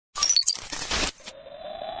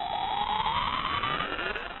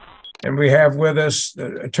And we have with us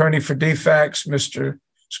the attorney for defects, Mr.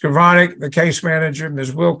 Skrvanik, the case manager,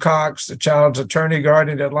 Ms. Wilcox, the child's attorney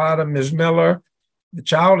guardian ad litem, Ms. Miller. The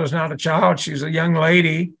child is not a child. She's a young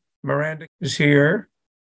lady. Miranda is here.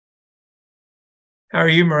 How are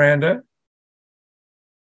you, Miranda?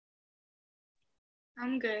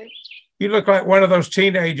 I'm good. You look like one of those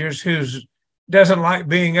teenagers who doesn't like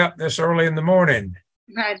being up this early in the morning.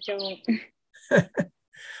 I don't.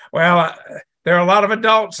 Well, there are a lot of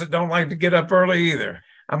adults that don't like to get up early either.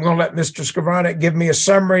 I'm going to let Mr. Skrvanik give me a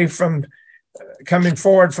summary from coming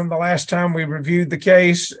forward from the last time we reviewed the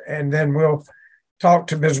case, and then we'll talk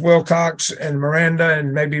to Ms. Wilcox and Miranda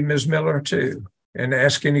and maybe Ms. Miller too, and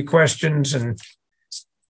ask any questions and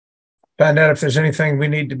find out if there's anything we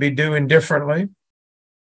need to be doing differently.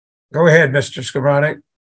 Go ahead, Mr. Skrvanik.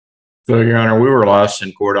 So, Your Honor, we were last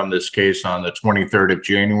in court on this case on the 23rd of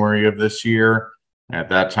January of this year. At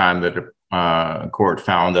that time, the court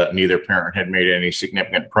found that neither parent had made any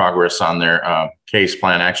significant progress on their case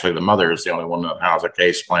plan. Actually, the mother is the only one that has a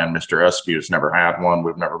case plan. Mr. Espu's never had one.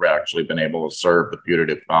 We've never actually been able to serve the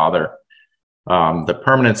putative father. The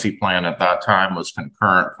permanency plan at that time was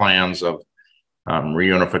concurrent plans of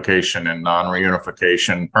reunification and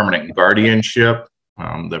non-reunification permanent guardianship.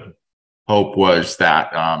 The hope was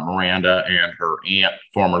that Miranda and her aunt,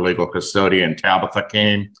 former legal custodian Tabitha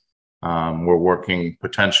Kane, were working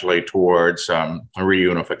potentially towards a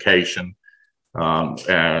reunification,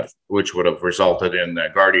 which would have resulted in the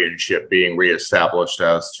guardianship being reestablished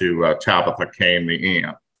as to Tabitha Kane, the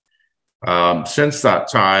aunt. Since that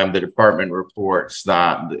time, the department reports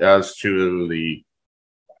that as to the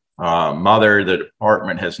mother, the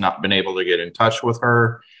department has not been able to get in touch with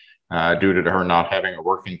her due to her not having a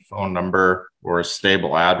working phone number or a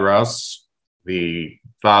stable address. The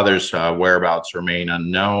father's whereabouts remain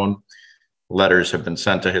unknown. Letters have been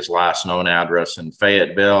sent to his last known address in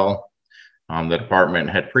Fayetteville. The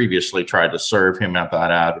department had previously tried to serve him at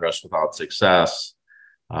that address without success.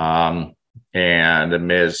 And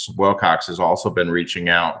Ms. Wilcox has also been reaching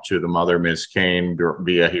out to the mother, Ms. Kane,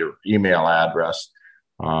 via her email address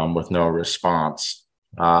with no response.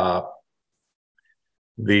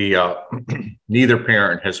 Neither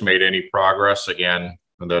parent has made any progress. Again,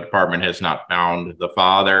 the department has not found the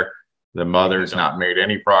father. The mother has not made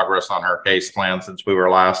any progress on her case plan since we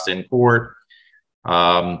were last in court.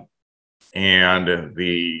 And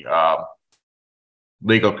the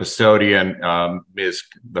legal custodian,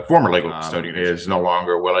 the former legal custodian, is no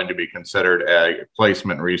longer willing to be considered a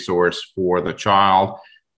placement resource for the child.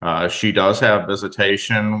 She does have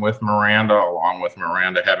visitation with Miranda, along with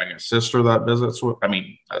Miranda having a sister that visits with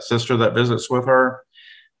her.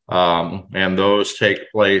 And those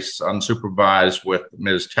take place unsupervised with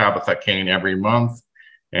Ms. Tabitha Kane every month.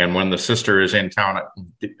 And when the sister is in town,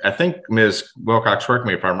 I think Ms. Wilcox, correct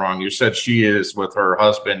me if I'm wrong, you said she is with her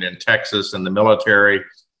husband in Texas in the military.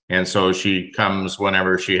 And so she comes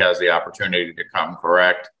whenever she has the opportunity to come,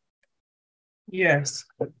 correct? Yes.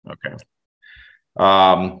 Okay.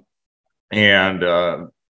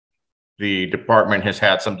 The department has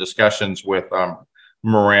had some discussions with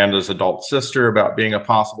Miranda's adult sister about being a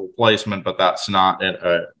possible placement, but that's not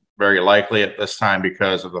very likely at this time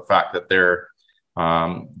because of the fact that they're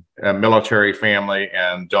a military family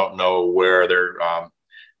and don't know where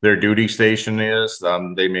their duty station is.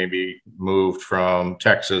 They may be moved from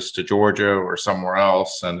Texas to Georgia or somewhere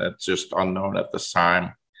else, and it's just unknown at this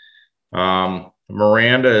time.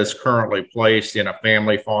 Miranda is currently placed in a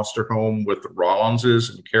family foster home with the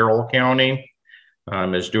Rollinses in Carroll County,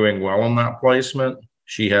 is doing well in that placement.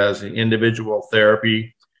 She has individual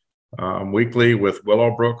therapy weekly with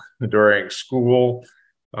Willowbrook during school.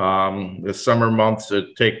 The summer months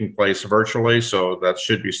are taking place virtually, so that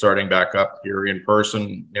should be starting back up here in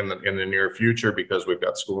person in the near future because we've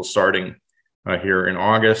got school starting here in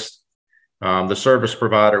August. The service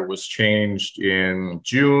provider was changed in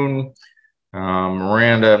June.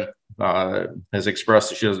 Miranda has expressed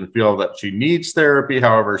that she doesn't feel that she needs therapy.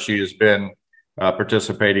 However, she has been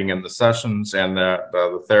participating in the sessions, and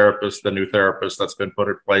the new therapist that's been put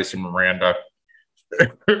in place in Miranda,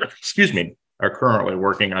 excuse me, are currently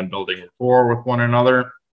working on building rapport with one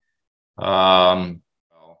another. Miranda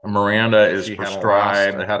is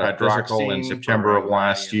prescribed a physical in September of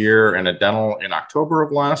last year and a dental in October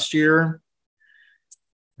of last year.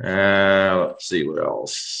 Let's see what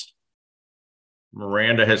else.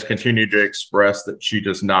 Miranda has continued to express that she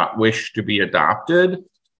does not wish to be adopted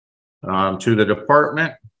to the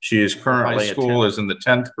department. She is currently at school, is in the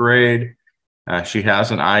 10th grade. She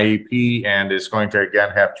has an IEP and is going to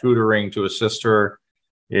again have tutoring to assist her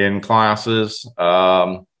in classes.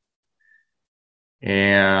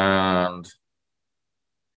 And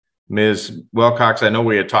Ms. Wilcox, I know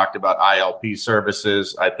we had talked about ILP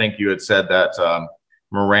services. I think you had said that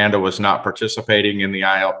Miranda was not participating in the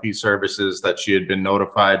ILP services that she had been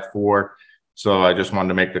notified for. So I just wanted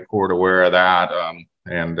to make the court aware of that.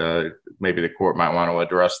 And maybe the court might want to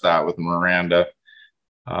address that with Miranda.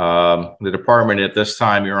 The department at this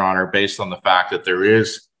time, Your Honor, based on the fact that there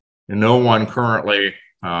is no one currently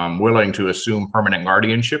willing to assume permanent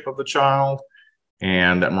guardianship of the child,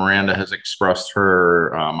 and that Miranda has expressed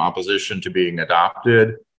her opposition to being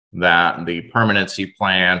adopted, that the permanency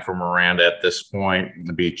plan for Miranda at this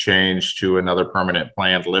point be changed to another permanent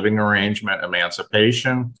planned living arrangement,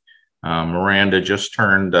 emancipation. Miranda just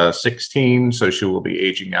turned 16, so she will be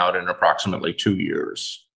aging out in approximately 2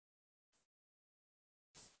 years.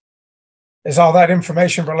 Is all that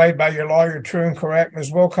information relayed by your lawyer true and correct,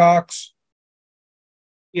 Ms. Wilcox?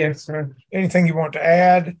 Yes, sir. Anything you want to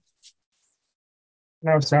add?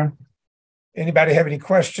 No, sir. Anybody have any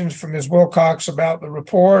questions for Ms. Wilcox about the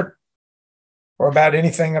report or about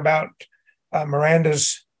anything about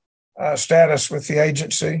Miranda's status with the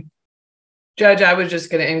agency? Judge, I was just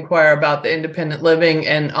going to inquire about the independent living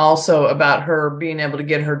and also about her being able to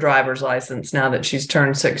get her driver's license now that she's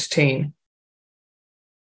turned 16.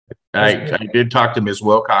 I did talk to Ms.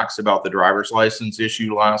 Wilcox about the driver's license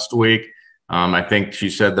issue last week. I think she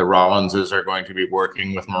said the Rollinses are going to be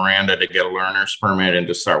working with Miranda to get a learner's permit and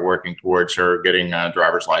to start working towards her getting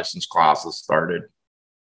driver's license classes started.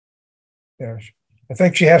 Yeah, I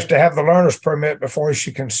think she has to have the learner's permit before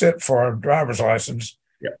she can sit for a driver's license.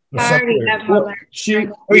 Yeah. I already have my learner's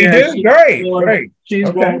permit. Oh, you do? Great. She's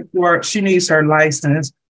going for, she needs her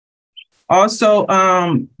license. Also,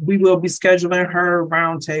 we will be scheduling her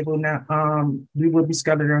roundtable now. We will be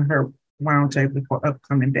scheduling her roundtable for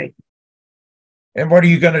upcoming date. And what are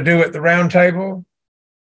you going to do at the roundtable?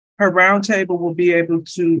 Her roundtable will be able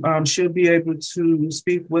to, she'll be able to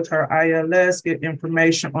speak with her ILS, get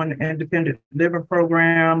information on the independent living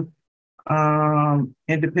program,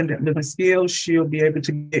 independent living skills. She'll be able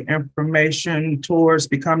to get information towards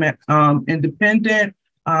becoming independent.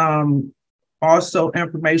 Also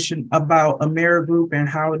information about AmeriGroup and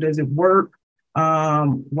how does it work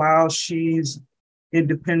while she's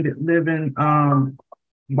independent living,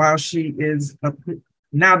 while she is,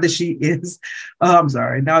 now that she is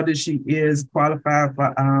qualified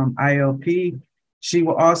for ILP. She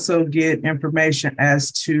will also get information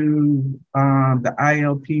as to the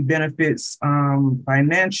ILP benefits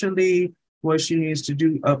financially, what she needs to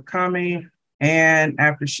do upcoming, and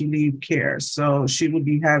after she leaves care. So she will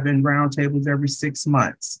be having roundtables every 6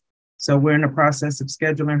 months. So we're in the process of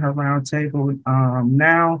scheduling her roundtable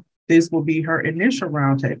now. This will be her initial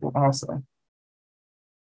roundtable also.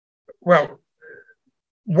 Well,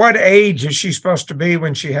 what age is she supposed to be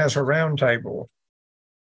when she has her roundtable?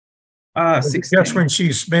 16. Just when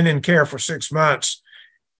she's been in care for 6 months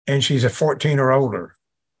and she's a 14 or older.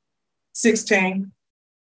 16.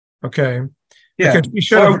 Okay. Yeah,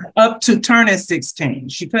 or up to turning 16.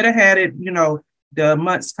 She could have had it, the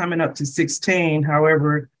months coming up to 16.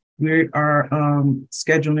 However, we are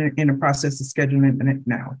scheduling, in the process of scheduling it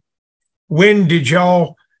now. When did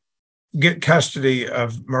y'all get custody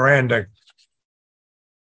of Miranda?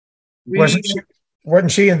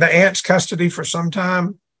 Wasn't she in the aunt's custody for some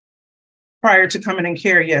time? Prior to coming in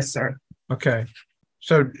care, yes, sir. Okay.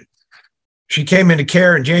 So she came into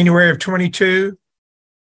care in January of 22?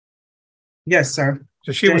 Yes, sir.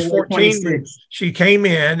 So she was 14 when she came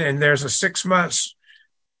in, and there's a 6 months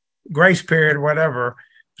grace period, whatever.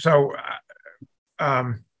 So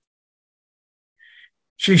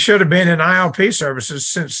she should have been in ILP services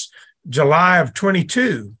since July of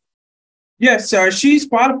 22. Yes, sir. She's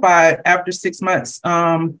qualified after 6 months,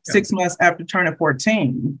 6 months after turning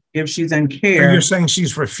 14, if she's in care. So you're saying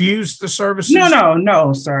she's refused the services?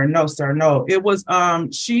 No, sir. No. It was,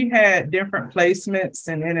 she had different placements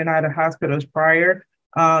and in and out of hospitals prior.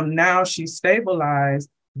 Now she's stabilized,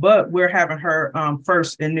 but we're having her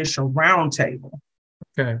first initial roundtable.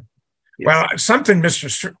 Okay. Yes. Well, something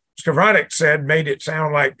Mr. Skowronek said made it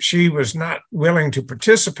sound like she was not willing to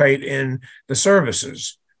participate in the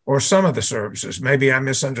services. Or some of the services. Maybe I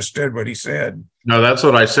misunderstood what he said. No, that's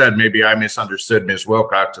what I said. Maybe I misunderstood Ms.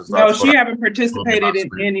 Wilcox. No, she haven't participated in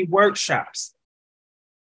any workshops.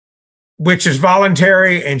 Which is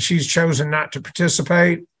voluntary, and she's chosen not to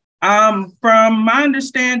participate? From my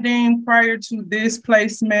understanding, prior to this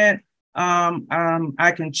placement,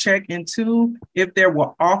 I can check into if there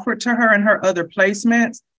were offered to her in her other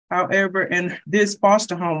placements. However, in this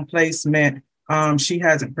foster home placement, She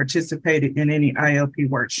hasn't participated in any ILP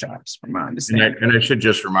workshops, from my understanding. And I should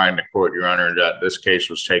just remind the court, Your Honor, that this case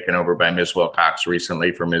was taken over by Ms. Wilcox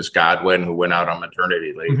recently for Ms. Godwin, who went out on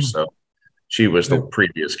maternity leave. Mhm. So she was the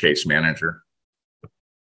previous case manager.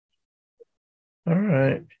 All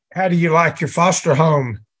right. How do you like your foster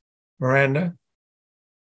home, Miranda?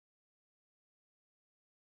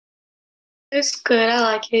 It's good. I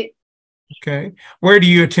like it. Okay. Where do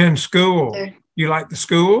you attend school? There. You like the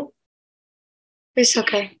school? It's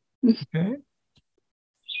okay. Okay.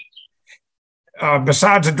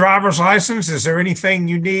 Besides a driver's license, is there anything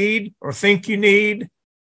you need or think you need?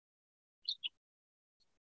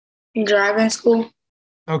 Driving school.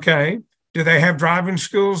 Okay. Do they have driving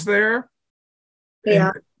schools there?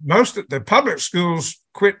 Yeah. And most of the public schools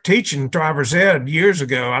quit teaching driver's ed years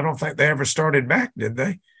ago. I don't think they ever started back, did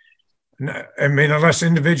they? No, I mean, unless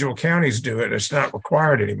individual counties do it, it's not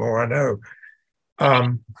required anymore. I know.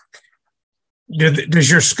 Does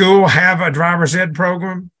your school have a driver's ed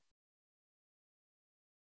program?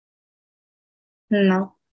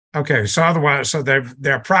 No. Okay, so otherwise, so there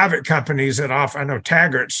are private companies that offer. I know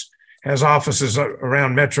Taggart's has offices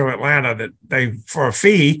around Metro Atlanta that they, for a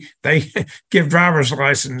fee, they give driver's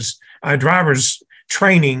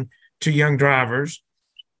training to young drivers.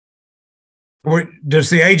 Does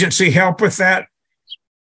the agency help with that,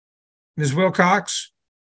 Ms. Wilcox?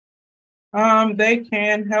 They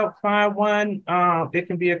can help find one. It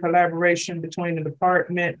can be a collaboration between the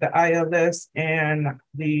department, the ILS, and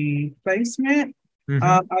the placement.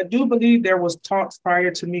 Mm-hmm. I do believe there was talks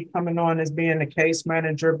prior to me coming on as being the case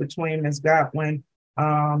manager between Ms. Godwin,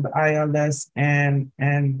 the ILS, and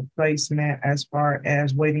the placement, as far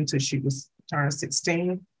as waiting till she was turned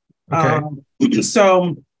 16. Okay.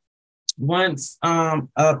 So once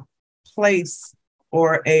a place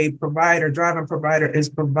or a provider, driving provider, is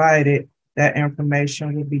provided, that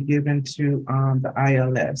information will be given to the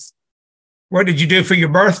ILS. What did you do for your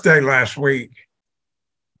birthday last week?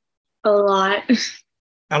 A lot.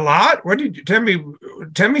 A lot? What did you tell me?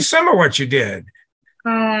 Tell me some of what you did.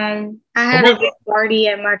 I had a big party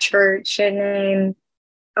at my church, and then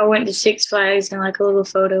I went to Six Flags and like a little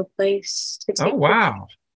photo place. Oh, wow.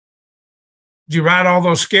 Did you ride all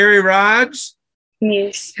those scary rides?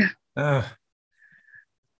 Yes.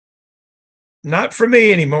 Not for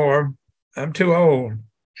me anymore. I'm too old.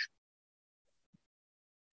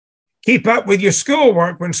 Keep up with your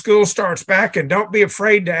schoolwork when school starts back, and don't be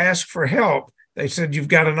afraid to ask for help. They said you've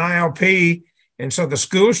got an ILP, and so the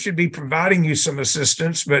school should be providing you some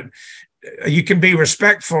assistance, but you can be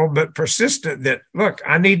respectful but persistent that, look,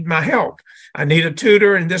 I need my help. I need a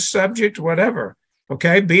tutor in this subject, whatever.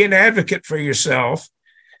 Okay, be an advocate for yourself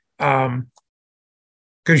because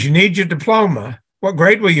you need your diploma. What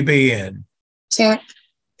grade will you be in? 10th.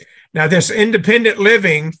 Now, this independent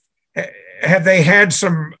living, have they had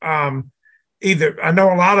some either? I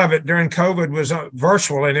know a lot of it during COVID was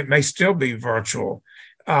virtual, and it may still be virtual.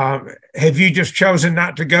 Have you just chosen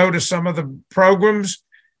not to go to some of the programs?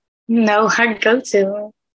 No, I go to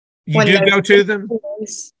them. You do go to them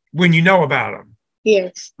when you know about them?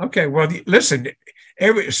 Yes. Okay, well, listen,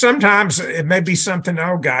 sometimes it may be something,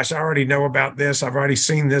 oh gosh, I already know about this. I've already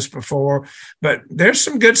seen this before, but there's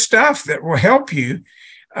some good stuff that will help you.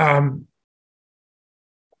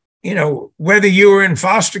 You know, whether you were in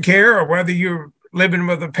foster care or whether you're living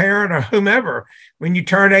with a parent or whomever, when you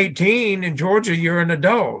turn 18 in Georgia, you're an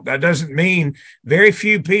adult. That doesn't mean very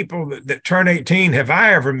few people that turn 18 have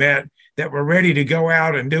I ever met that were ready to go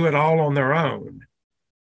out and do it all on their own.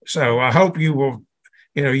 So I hope you will,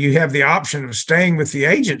 you know, you have the option of staying with the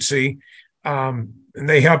agency and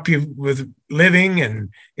they help you with living and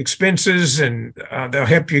expenses, and they'll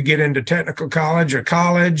help you get into technical college or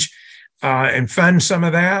college and fund some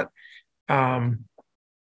of that.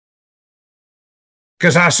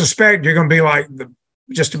 Because I suspect you're going to be like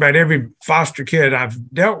just about every foster kid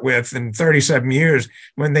I've dealt with in 37 years.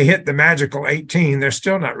 When they hit the magical 18, they're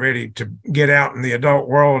still not ready to get out in the adult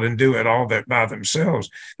world and do it all that by themselves.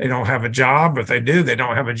 They don't have a job. If they do, they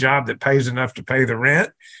don't have a job that pays enough to pay the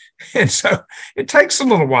rent. And so it takes a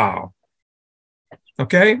little while.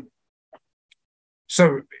 Okay.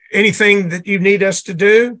 So anything that you need us to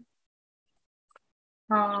do?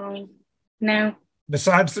 No.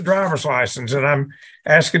 Besides the driver's license, and I'm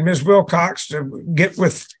asking Ms. Wilcox to get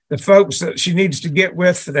with the folks that she needs to get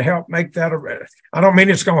with to help make that. I don't mean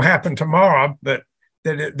it's going to happen tomorrow, but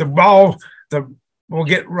that the ball will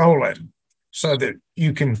get rolling so that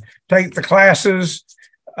you can take the classes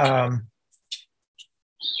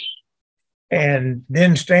and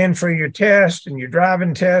then stand for your test and your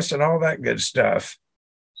driving test and all that good stuff.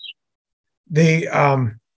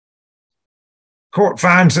 court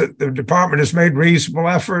finds that the department has made reasonable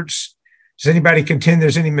efforts. Does anybody contend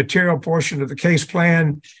there's any material portion of the case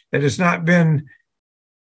plan that has not been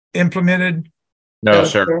implemented? No,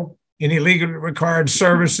 sir. Any legally required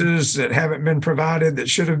services that haven't been provided that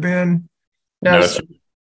should have been? No, No, sir.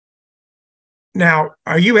 Now,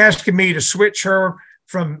 are you asking me to switch her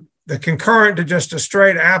from the concurrent to just a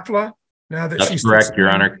straight APLA? Now that That's she's correct, Your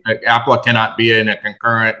Honor. APLA cannot be in a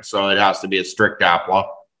concurrent, so it has to be a strict APLA.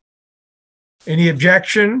 Any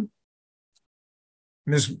objection?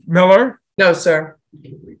 Ms. Miller? No, sir.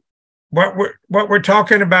 What we're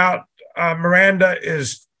talking about, Miranda,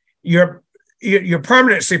 is your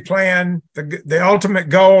permanency plan. The ultimate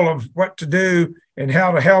goal of what to do and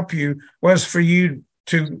how to help you was for you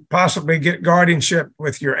to possibly get guardianship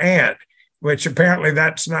with your aunt, which apparently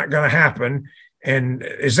that's not going to happen. And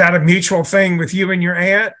is that a mutual thing with you and your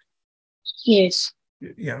aunt? Yes.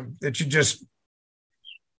 That you just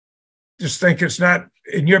think it's not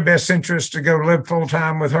in your best interest to go live full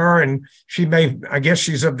time with her, and I guess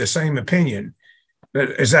she's of the same opinion.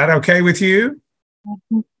 But is that okay with you?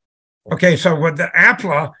 Mm-hmm. Okay, so what the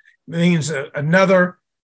APLA means, another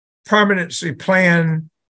permanency plan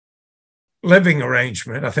living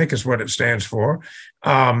arrangement, I think is what it stands for.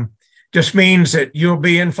 Just means that you'll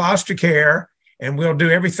be in foster care and we'll do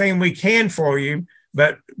everything we can for you,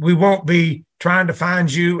 but we won't be trying to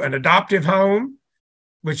find you an adoptive home,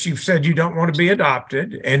 which you've said you don't want to be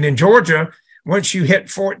adopted. And in Georgia, once you hit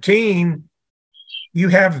 14, you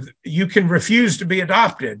can refuse to be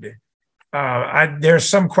adopted. There's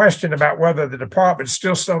some question about whether the department's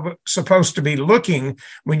still supposed to be looking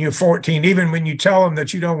when you're 14, even when you tell them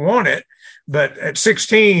that you don't want it. But at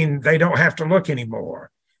 16, they don't have to look anymore.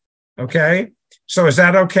 Okay? So is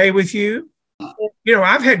that okay with you?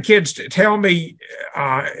 I've had kids tell me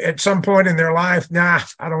at some point in their life, nah,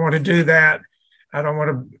 I don't want to do that. I don't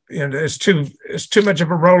want to, it's too much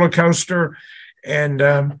of a roller coaster. And,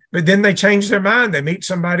 but then they change their mind. They meet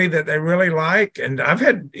somebody that they really like. And I've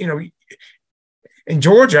had, in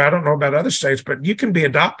Georgia, I don't know about other states, but you can be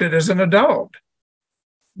adopted as an adult.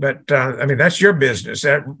 But that's your business.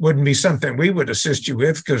 That wouldn't be something we would assist you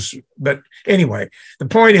with but anyway, the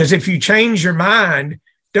point is, if you change your mind,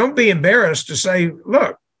 don't be embarrassed to say,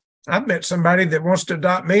 look, I've met somebody that wants to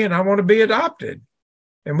adopt me and I want to be adopted,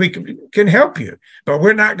 and we can help you. But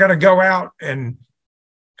we're not going to go out and,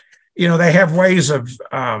 they have ways of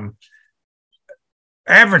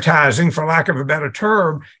advertising, for lack of a better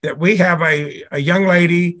term, that we have a young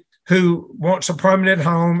lady who wants a permanent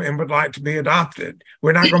home and would like to be adopted.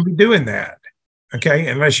 We're not going to be doing that, okay,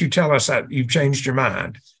 unless you tell us that you've changed your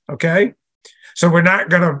mind, okay? So we're not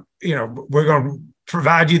going to, we're going to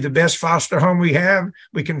provide you the best foster home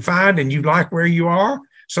we can find, and you like where you are,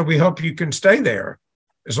 so we hope you can stay there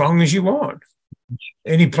as long as you want.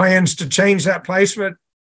 Any plans to change that placement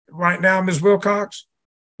right now, Ms. Wilcox?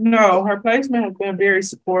 No, her placement has been very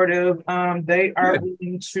supportive. They are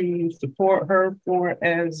willing to support her for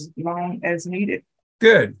as long as needed.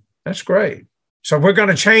 Good. That's great. So we're going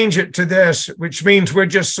to change it to this, which means we're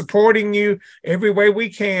just supporting you every way we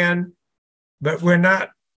can, but we're not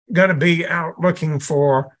going to be out looking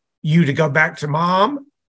for you to go back to mom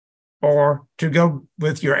or to go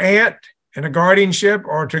with your aunt in a guardianship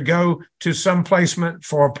or to go to some placement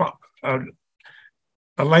for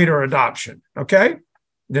a later adoption. Okay?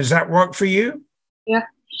 Does that work for you? Yeah.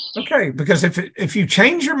 Okay, because if you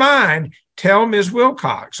change your mind, tell Ms.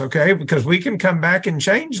 Wilcox, okay? Because we can come back and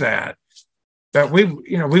change that. But we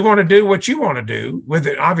want to do what you want to do with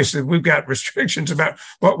it. Obviously, we've got restrictions about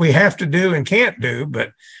what we have to do and can't do,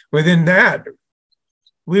 but within that,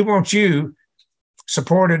 we want you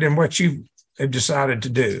supported in what you have decided to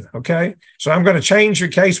do, okay? So I'm going to change your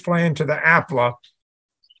case plan to the APLA.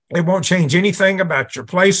 It won't change anything about your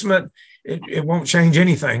placement. It won't change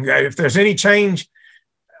anything. If there's any change,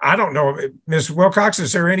 I don't know, Ms. Wilcox,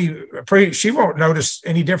 is there she won't notice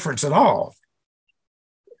any difference at all.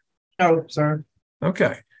 No, sir.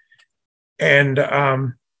 Okay. And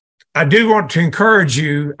I do want to encourage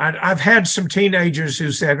you. I've had some teenagers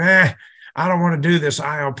who said, I don't want to do this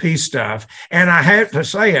ILP stuff. And I had to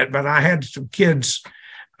say it, but I had some kids,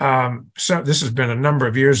 so this has been a number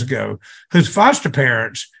of years ago, whose foster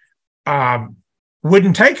parents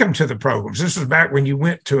wouldn't take them to the programs. This was back when you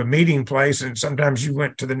went to a meeting place and sometimes you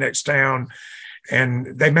went to the next town,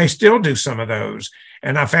 and they may still do some of those.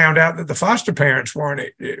 And I found out that the foster parents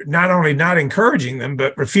weren't not only not encouraging them,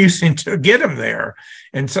 but refusing to get them there.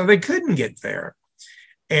 And so they couldn't get there.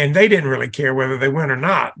 And they didn't really care whether they went or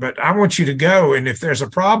not. But I want you to go. And if there's a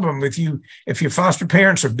problem with you, if your foster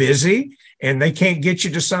parents are busy and they can't get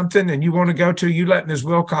you to something and you want to go to, you let Ms.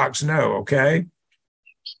 Wilcox know, okay?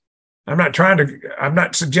 I'm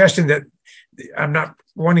not suggesting that. I'm not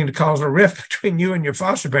wanting to cause a rift between you and your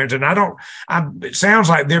foster parents. And it sounds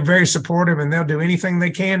like they're very supportive and they'll do anything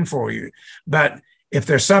they can for you. But if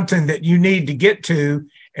there's something that you need to get to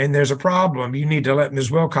and there's a problem, you need to let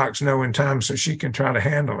Ms. Wilcox know in time so she can try to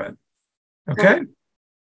handle it. Okay?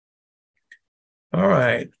 All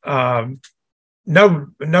right.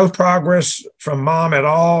 No progress from mom at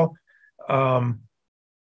all. And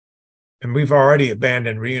we've already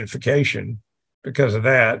abandoned reunification because of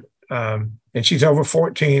that. And she's over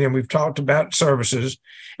 14, and we've talked about services.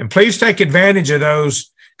 And please take advantage of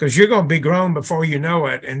those, because you're going to be grown before you know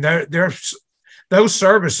it. And those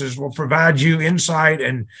services will provide you insight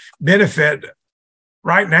and benefit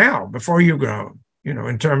right now before you're grown,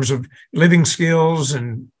 in terms of living skills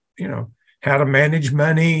and, how to manage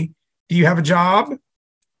money. Do you have a job?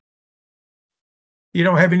 You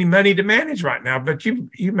don't have any money to manage right now, but you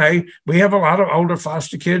may. We have a lot of older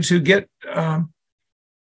foster kids who get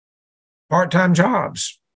part-time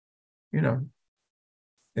jobs.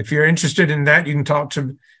 If you're interested in that, you can talk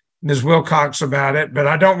to Ms. Wilcox about it, but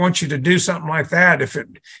I don't want you to do something like that if it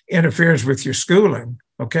interferes with your schooling,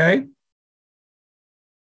 okay?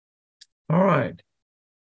 All right.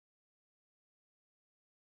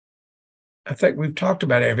 I think we've talked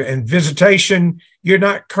about it. And visitation, you're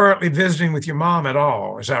not currently visiting with your mom at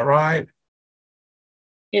all, is that right?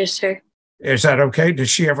 Yes, sir. Is that okay? Does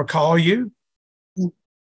she ever call you?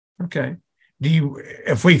 Okay.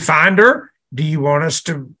 If we find her, do you want us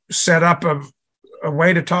to set up a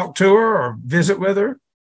way to talk to her or visit with her?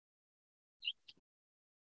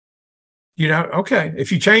 Okay.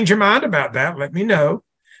 If you change your mind about that, let me know.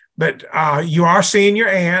 But you are seeing your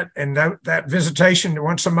aunt, and that visitation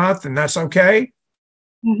once a month, and that's okay?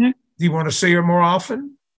 Mm-hmm. Do you want to see her more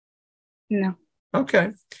often? No.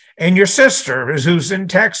 Okay. And your sister, who's in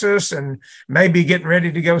Texas and maybe getting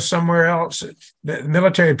ready to go somewhere else. The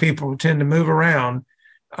military people tend to move around.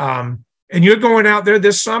 And you're going out there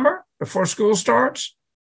this summer before school starts?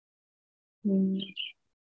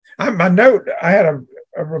 My note, I had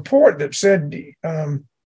a report that said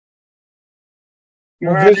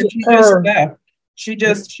she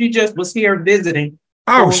just was here visiting.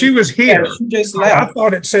 Oh, she was here. Yeah, she just left. I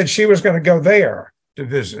thought it said she was going to go there to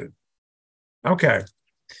visit. Okay.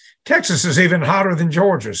 Texas is even hotter than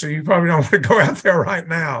Georgia, so you probably don't want to go out there right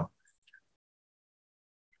now.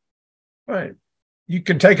 All right. You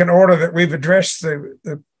can take an order that we've addressed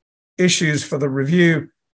the issues for the review.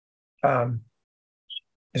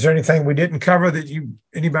 Is there anything we didn't cover that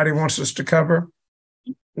anybody wants us to cover?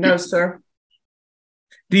 No, sir.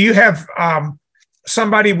 Do you have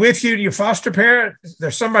somebody with you, your foster parent?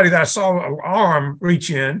 There's somebody that I saw an arm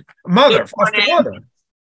reach in. Foster mother.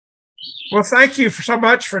 Well, thank you so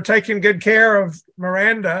much for taking good care of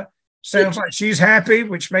Miranda. Sounds like she's happy,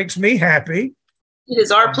 which makes me happy. It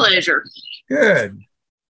is our pleasure. Good.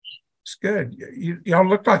 It's good. Y'all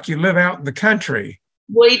look like you live out in the country.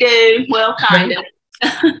 We do. Well, kind of.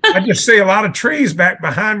 I just see a lot of trees back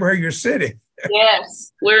behind where you're sitting.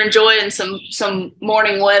 Yes, we're enjoying some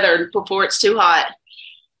morning weather before it's too hot.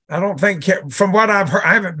 I don't think, from what I've heard,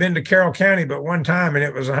 I haven't been to Carroll County but one time, and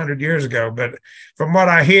it was 100 years ago. But from what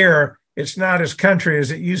I hear, it's not as country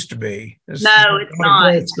as it used to be. It's not.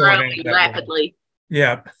 It's growing rapidly.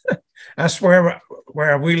 Yeah. That's where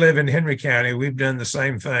we live in Henry County. We've done the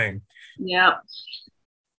same thing. Yep.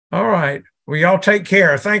 All right. Well, y'all take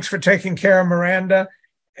care. Thanks for taking care of Miranda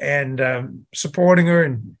and supporting her.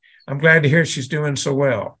 And I'm glad to hear she's doing so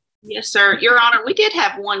well. Yes, sir. Your Honor, we did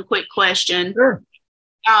have one quick question. Sure.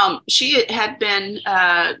 She had been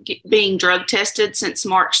being drug tested since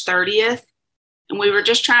March 30th. And we were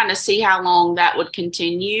just trying to see how long that would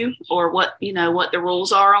continue, or what the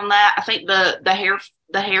rules are on that. I think the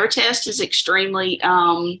hair test is extremely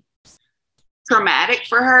traumatic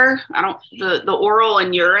for her. The oral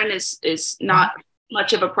and urine is not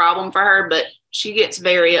much of a problem for her, but she gets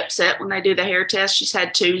very upset when they do the hair test. She's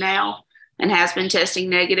had 2 now and has been testing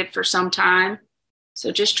negative for some time.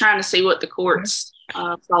 So just trying to see what the court's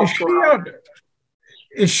thoughts were.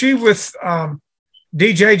 Is she with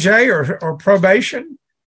DJJ or probation?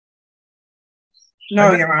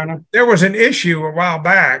 No, Your Honor. There was an issue a while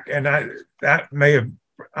back, and I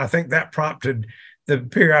think that prompted the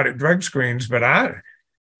periodic drug screens. But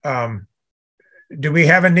do we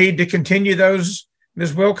have a need to continue those,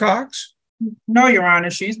 Ms. Wilcox? No, Your Honor.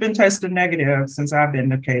 She's been tested negative since I've been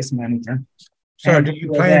the case manager. So do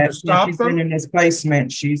you plan to stop them? She's been in this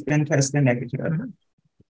placement. She's been tested negative. Mm-hmm.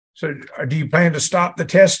 So do you plan to stop the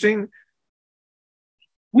testing?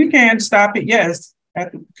 We can stop it, yes.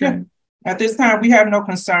 At this time, we have no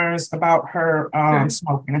concerns about her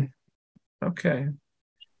smoking. Okay.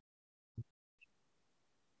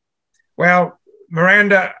 Well,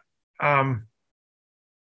 Miranda,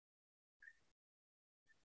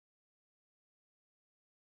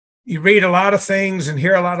 you read a lot of things and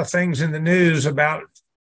hear a lot of things in the news about,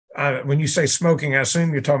 when you say smoking, I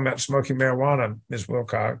assume you're talking about smoking marijuana, Ms.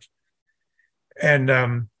 Wilcox. And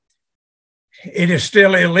it is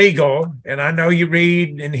still illegal. And I know you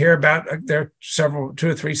read and hear about, there are several,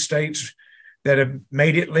 2 or 3 states that have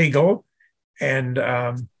made it legal. And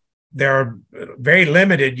there are very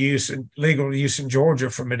limited use and legal use in Georgia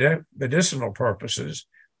for medicinal purposes,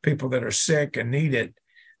 people that are sick and need it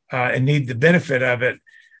and need the benefit of it.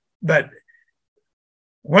 But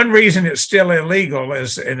one reason it's still illegal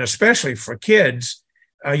is, and especially for kids,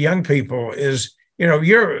 young people, is, you know,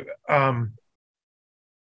 you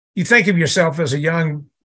think of yourself as a young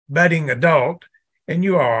budding adult, and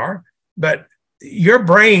you are, but your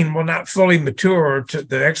brain will not fully mature, to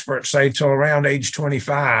the experts say, till around age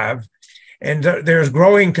 25. And there's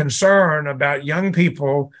growing concern about young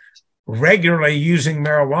people regularly using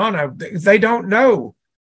marijuana. They don't know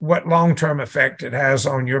what long-term effect it has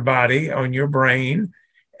on your body, on your brain.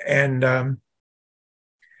 And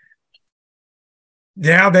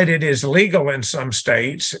now that it is legal in some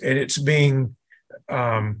states, and it's being,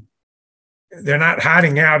 they're not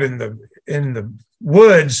hiding out in the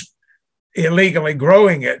woods illegally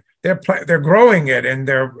growing it. They're growing it, and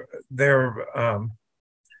they're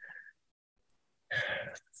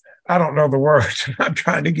I don't know the word I'm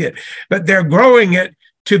trying to get, but they're growing it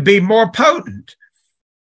to be more potent,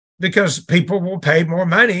 because people will pay more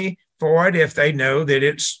money for it if they know that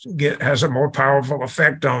it has a more powerful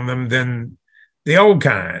effect on them than the old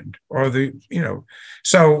kind, or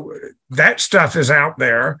so that stuff is out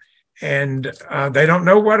there, and they don't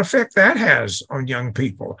know what effect that has on young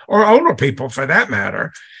people, or older people for that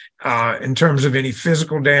matter, in terms of any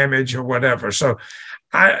physical damage or whatever. So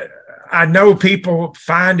I know people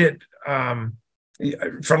find it,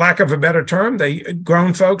 for lack of a better term,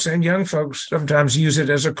 grown folks and young folks sometimes use it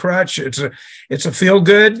as a crutch. It's a feel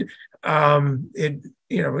good. It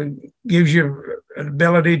gives you an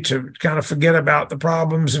ability to kind of forget about the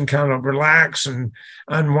problems and kind of relax and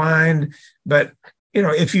unwind. But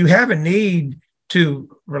if you have a need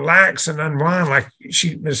to relax and unwind, like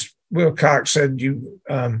Ms. Wilcox said, you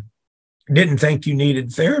didn't think you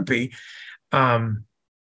needed therapy. A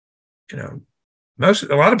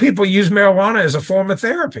lot of people use marijuana as a form of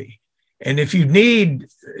therapy. And if you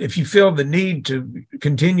feel the need to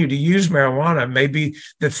continue to use marijuana, maybe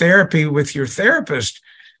the therapy with your therapist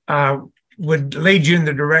would lead you in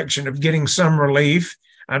the direction of getting some relief.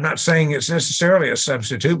 I'm not saying it's necessarily a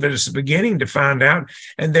substitute, but it's the beginning to find out.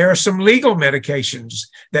 And there are some legal medications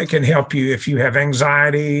that can help you if you have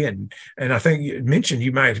anxiety. And I think you mentioned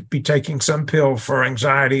you might be taking some pill for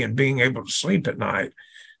anxiety and being able to sleep at night.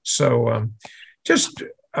 So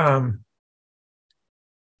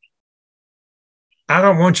I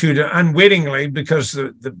don't want you to unwittingly, because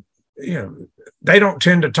they don't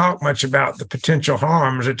tend to talk much about the potential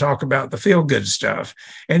harms. They talk about the feel good stuff,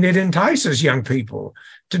 and it entices young people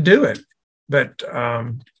to do it. But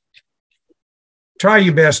try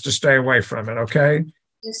your best to stay away from it. Okay.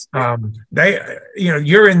 Yes.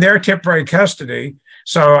 You're in their temporary custody,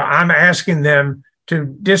 so I'm asking them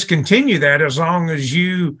to discontinue that as long as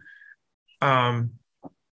you have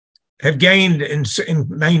gained and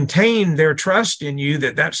maintained their trust in you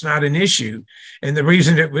that that's not an issue. And the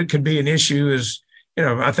reason it could be an issue is,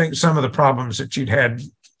 I think some of the problems that you'd had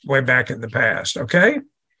way back in the past. Okay?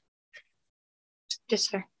 Yes,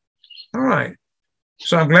 sir. All right.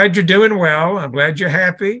 So I'm glad you're doing well. I'm glad you're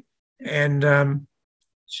happy. And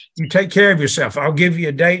you take care of yourself. I'll give you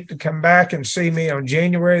a date to come back and see me on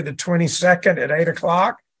January the 22nd at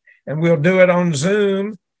 8:00. And we'll do it on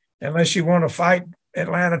Zoom, unless you want to fight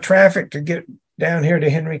Atlanta traffic to get down here to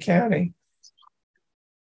Henry County.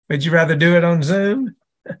 Would you rather do it on Zoom?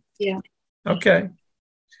 Yeah. Okay.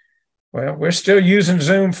 Well, we're still using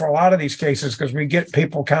Zoom for a lot of these cases because we get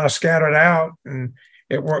people kind of scattered out, and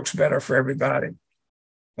it works better for everybody.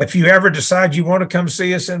 If you ever decide you want to come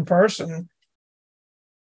see us in person,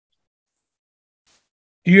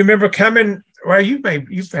 do you remember coming? Well, you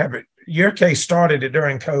have it. Your case started it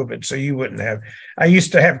during COVID, so you wouldn't have. I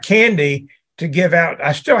used to have candy to give out.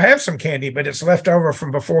 I still have some candy, but it's left over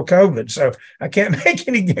from before COVID, so I can't make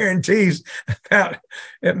any guarantees about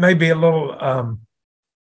it. May be a little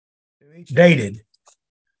dated.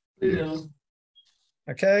 Yeah.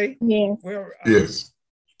 Okay. Yeah. Well, Yes.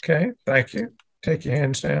 Okay. Thank you. Take your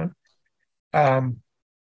hands down. Well,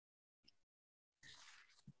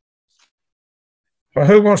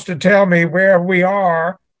 who wants to tell me where we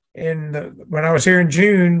are when I was here in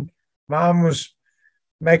June? Mom was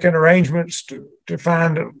making arrangements to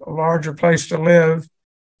find a larger place to live.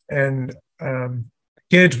 And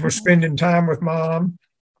kids were spending time with mom.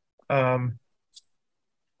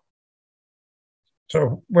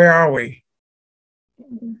 So where are we?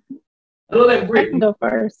 I can go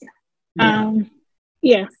first.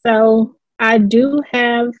 Yeah. So I do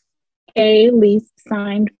have a lease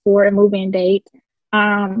signed for a move-in date.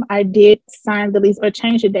 I did sign the lease or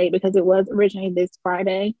change the date because it was originally this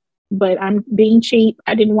Friday, but I'm being cheap.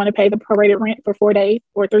 I didn't want to pay the prorated rent for 4 days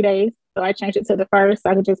or 3 days. So I changed it to the 1st. So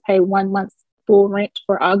I could just pay 1 month's full rent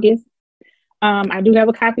for August. I do have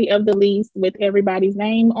a copy of the lease with everybody's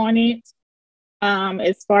name on it.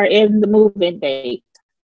 As far as the move-in date.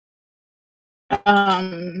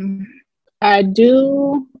 I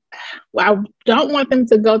don't want them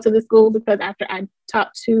to go to the school because after I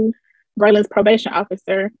talked to Braylon's probation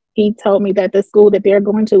officer, he told me that the school that they're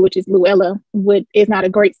going to, which is Luella, is not a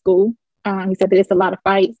great school. He said that there's a lot of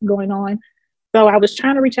fights going on. So I was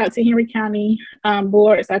trying to reach out to Henry County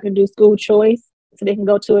board so I can do school choice so they can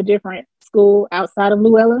go to a different school outside of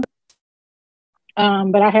Luella.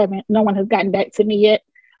 But no one has gotten back to me yet.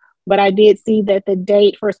 But I did see that the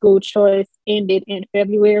date for school choice ended in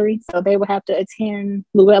February. So they will have to attend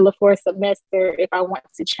Luella for a semester if I want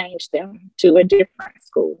to change them to a different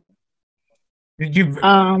school. Did you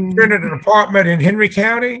rented an apartment in Henry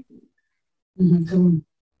County?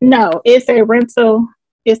 No, it's a rental.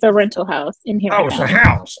 It's a rental house in Henry County. Oh, it's a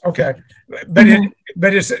house. Okay.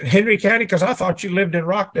 But it's Henry County? Because I thought you lived in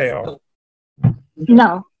Rockdale.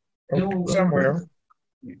 No. Somewhere.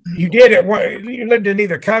 You did it. You lived in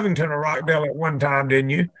either Covington or Rockdale at one time,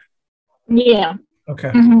 didn't you? Yeah.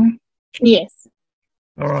 Okay. Yes.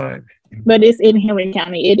 All right. But it's in Henry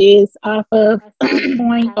County. It is off of South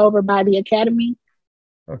Point over by the Academy.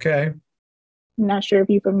 Okay. I'm not sure if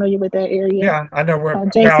you're familiar with that area. Yeah, I know where.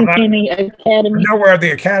 JCPenney Academy. I know where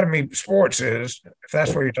the Academy Sports is, if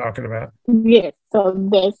that's what you're talking about. Yes. So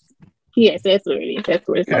that's where it is. That's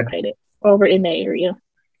where it's located, over in that area.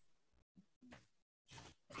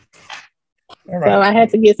 All right. So I had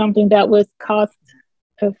to get something that was cost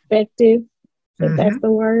effective, if that's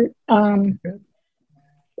the word.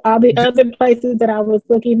 All the other places that I was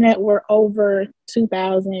looking at were over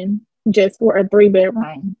 $2,000 just for a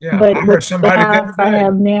 3-bedroom. Yeah, but I heard somebody the house I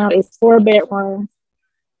have now is 4 bedrooms.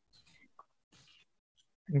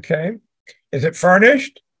 Okay. Is it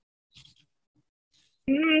furnished?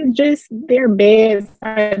 Just their beds.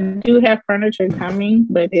 I do have furniture coming,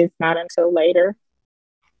 but it's not until later.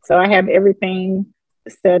 So I have everything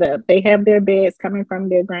set up. They have their beds coming from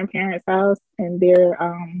their grandparents' house and their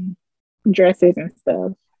dresses and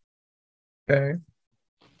stuff. Okay.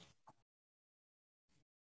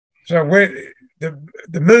 So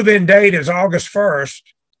the move-in date is August 1st.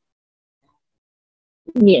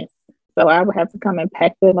 Yes. So I would have to come and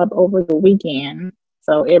pack them up over the weekend.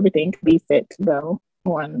 So everything could be set to go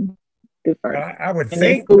on the 1st. I would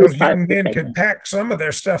think those young men could pack some of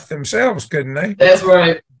their stuff themselves, couldn't they? That's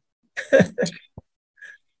right.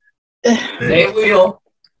 They will.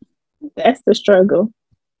 That's the struggle.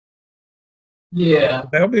 Yeah.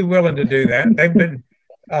 They'll be willing to do that.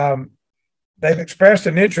 They've expressed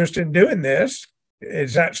an interest in doing this.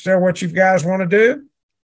 Is that still what you guys want to do?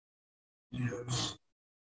 Yes.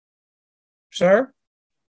 Sir?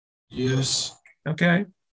 Yes. Okay.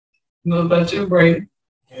 What about you, Brady?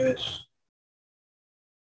 Yes.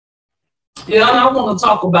 Yeah, and I want to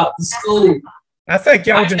talk about the school. I think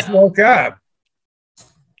y'all just woke up.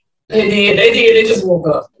 They did. They just woke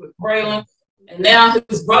up with Braylon. And now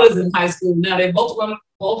his brother's in high school. Now they both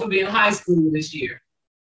will be in high school this year.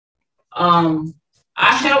 I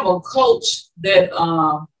have a coach that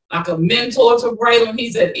like a mentor to Braylon.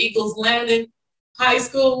 He's at Eagles Landing High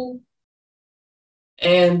School.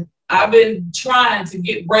 And I've been trying to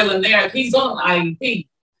get Braylon there. He's on IEP,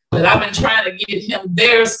 but I've been trying to get him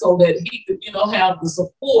there so that he could, have the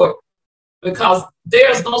support, because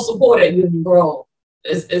there's no support at Union Grove.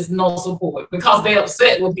 It's no support because they're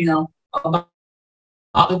upset with him about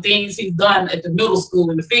the things he's done at the middle school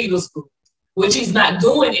and the feeder school, which he's not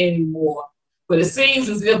doing anymore. But it seems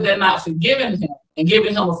as if they're not forgiving him and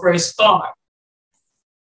giving him a fresh start.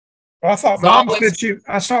 Well, I thought Mom said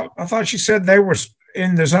I thought she said they were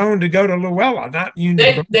in the zone to go to Luella, not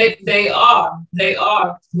Union. They are,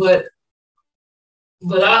 but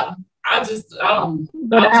I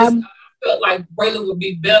felt like Braylon would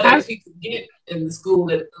be better if he could get in the school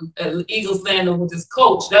at Eagles Landing with his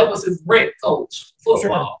coach. That was his great coach,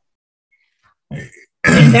 football. Sure.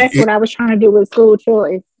 And that's what I was trying to do with school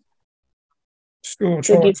choice. School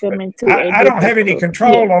choice. I don't have any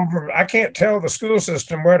control over. I can't tell the school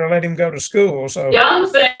system where to let him go to school. So yeah,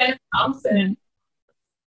 I'm saying.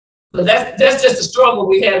 But that's just the struggle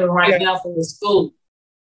we having right now for the school.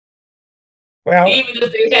 Well, even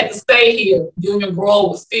if they had to stay here, Union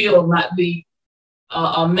Grove would still not be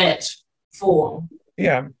a match for them.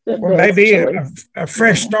 yeah. Well, maybe a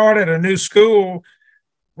fresh start at a new school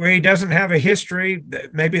where he doesn't have a history,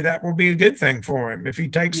 maybe that will be a good thing for him if he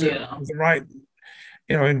takes it the right,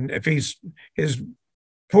 and if his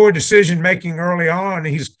poor decision making early on,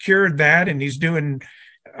 he's cured that and he's doing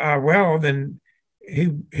well, then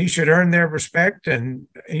he should earn their respect and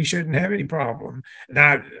he shouldn't have any problem.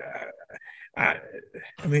 Now, I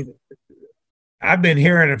mean, I've been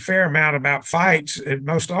hearing a fair amount about fights at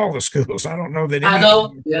most all the schools. I don't know that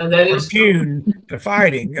that is immune to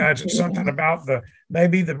fighting. It's something about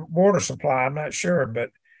maybe the water supply. I'm not sure, but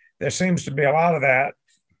there seems to be a lot of that.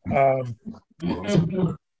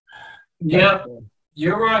 Yeah,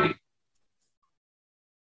 you're right.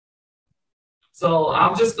 So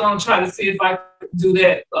I'm just gonna try to see if I can do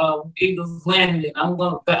that Eagles Landing. I'm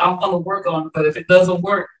gonna work on it, but if it doesn't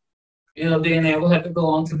work, then I will have to go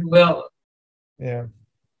on to Luella. Yeah.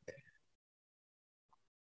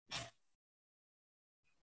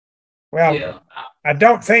 Well, yeah. I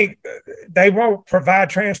don't think they won't provide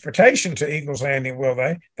transportation to Eagles Landing, will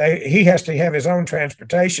they? He has to have his own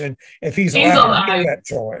transportation if he's allowed to make that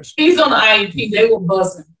choice. He's on the IEP. They will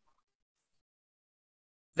bus him.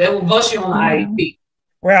 They will bus you on the IEP.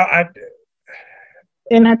 Well, I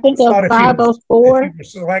think of 504.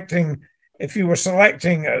 If you were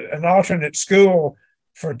selecting an alternate school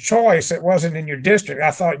for choice, it wasn't in your district.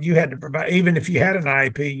 I thought you had to provide, even if you had an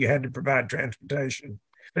IEP, you had to provide transportation.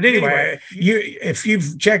 But anyway, if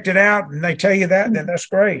you've checked it out and they tell you that, then that's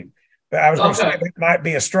great. But I was going to say it might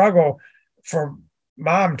be a struggle for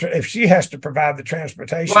mom if she has to provide the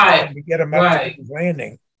transportation to get them up to the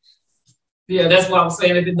landing. Yeah, that's what I'm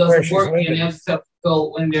saying. If it doesn't work, then they have to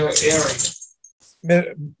go in their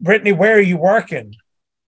area. Brittany, where are you working?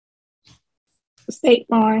 State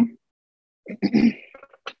Farm.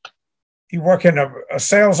 You work in a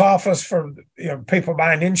sales office for people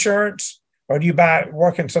buying insurance, or do you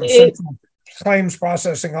work in some central claims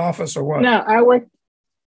processing office, or what? No, I work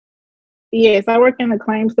in the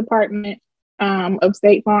claims department of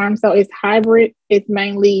State Farm. So it's hybrid. It's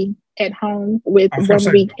mainly at home with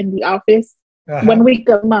 1 week in the office, 1 week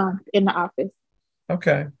a month in the office.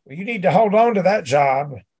 Okay. Well, you need to hold on to that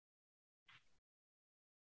job.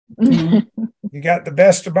 You got the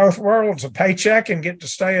best of both worlds, a paycheck and get to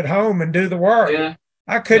stay at home and do the work. Yeah.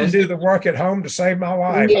 I couldn't do the work at home to save my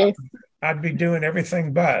life. Yes. I'd be doing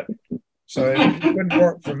everything but. So it wouldn't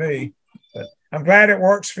work for me. But I'm glad it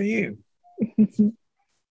works for you.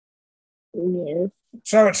 Yes.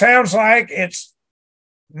 So it sounds like it's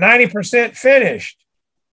 90% finished.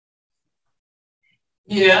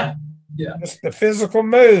 Yeah. Yeah. Just the physical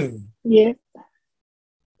move. Yeah.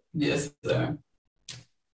 Yes, sir.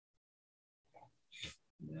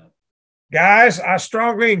 Guys, I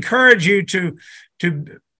strongly encourage you to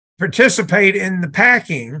participate in the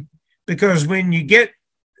packing, because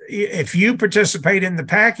if you participate in the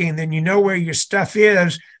packing, then you know where your stuff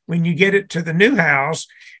is when you get it to the new house.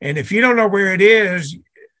 And if you don't know where it is,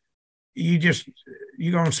 you're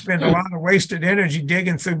going to spend a lot of wasted energy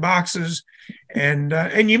digging through boxes, and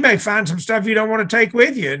you may find some stuff you don't want to take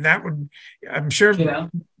with you. And that would, I'm sure,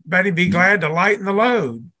 everybody be glad to lighten the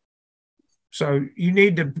load. So you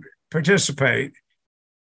need to participate.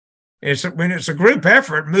 When it's a group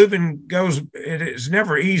effort, moving it is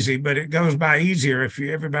never easy, but it goes by easier if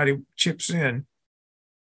everybody chips in.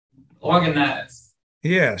 Organized.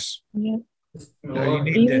 Yes. Yeah. So you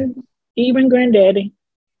need even Granddaddy.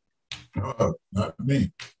 Not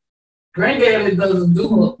me. Granddaddy doesn't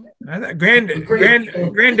do it.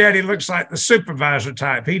 Granddaddy looks like the supervisor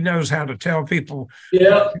type. He knows how to tell people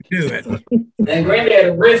to do it. And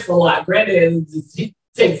Granddaddy rests a lot. Granddaddy he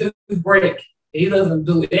takes his break. He doesn't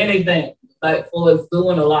do anything like for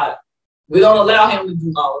doing a lot. We don't allow him to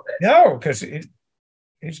do all of that. No, because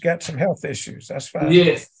he's got some health issues. That's fine.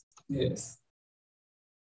 Yes.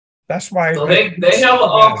 That's why. So they have an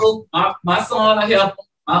uncle. My son will help him.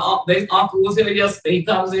 Their uncle was here yesterday. He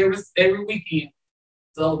comes every weekend.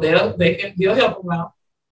 So he'll help him out.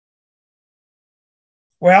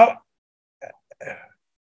 Well,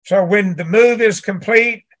 so when the move is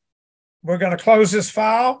complete, we're going to close this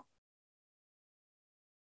file.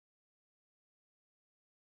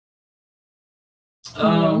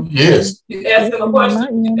 Yes. He's asking a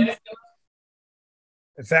question.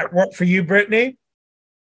 Does that work for you, Brittany?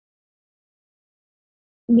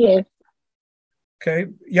 Yes. Okay.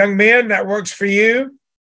 Young men, that works for you?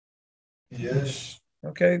 Yes.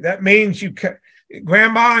 Okay. That means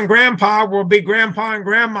grandma and grandpa will be grandpa and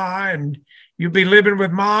grandma, and you'll be living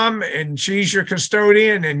with mom and she's your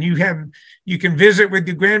custodian, and you can visit with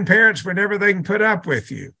your grandparents whenever they can put up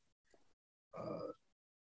with you.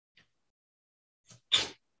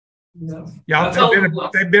 Yeah.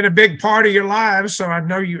 They've been a big part of your lives, so I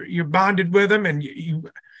know you're bonded with them, and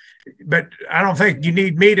but I don't think you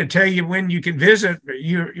need me to tell you when you can visit.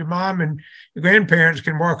 Your mom and your grandparents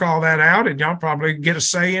can work all that out, and y'all probably get a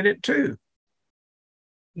say in it too.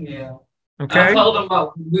 Yeah. Okay. I told them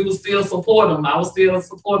we will still support them. I will still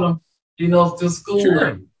support them, to school.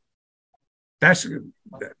 Sure.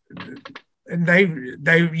 And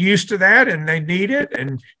they're used to that, and they need it,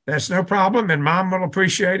 and that's no problem. And mom will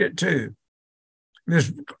appreciate it too.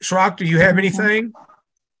 Ms. Schrock, do you have anything?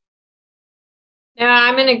 No,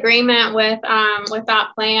 I'm in agreement with that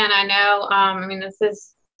plan. I know, this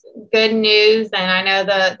is good news, and I know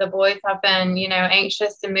the boys have been,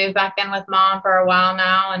 anxious to move back in with mom for a while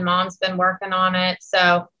now, and mom's been working on it.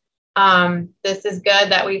 So this is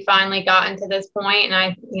good that we finally gotten to this point. And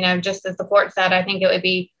I, just as the court said, I think it would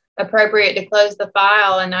be appropriate to close the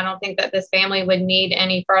file, and I don't think that this family would need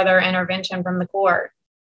any further intervention from the court.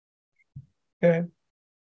 Okay.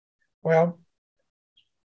 Well,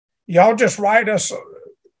 y'all just write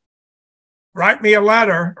me a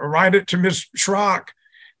letter, or write it to Ms. Schrock,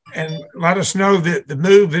 and let us know that the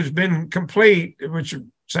move has been complete, which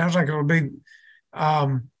sounds like it'll be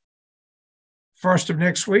 1st of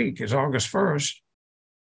next week, is August 1st.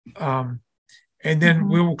 And then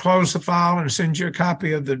we will close the file and send you a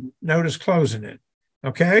copy of the notice closing it.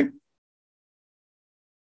 Okay?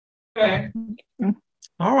 Okay.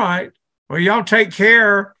 All right. Well, y'all take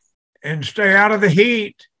care and stay out of the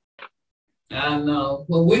heat. I know.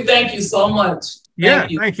 Well, we thank you so much.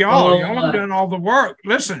 Thank you all. Y'all have done all the work.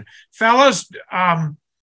 Listen, fellas,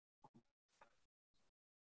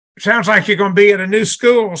 sounds like you're going to be at a new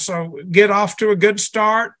school, so get off to a good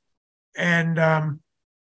start and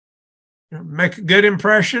make a good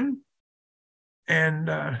impression, and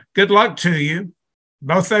good luck to you,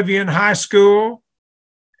 both of you in high school,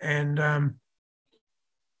 and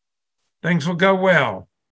things will go well.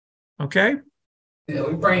 Okay? Yeah,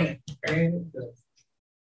 we're praying.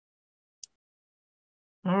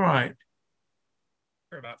 All right.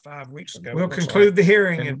 About 5 weeks ago. We'll conclude the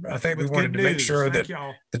hearing, and I think we wanted to make sure that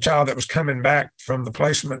the child that was coming back from the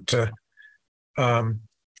placement to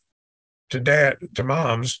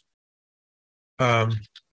mom's, that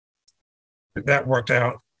worked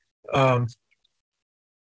out.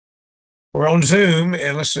 We're on Zoom,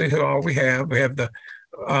 and let's see who all we have. We have the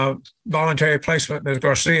voluntary placement, Ms.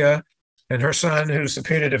 Garcia, and her son, who's the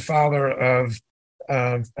putative father of,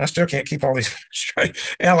 I still can't keep all these straight,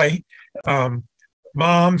 Ellie.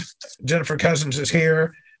 Mom, Jennifer Cousins, is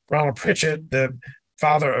here. Ronald Pritchett, the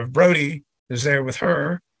father of Brody, is there with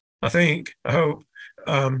her, I hope.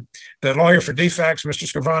 The lawyer for defects, Mr.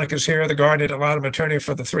 Skravanik, is here. The guardian ad litem attorney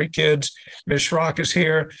for the 3 kids, Ms. Schrock, is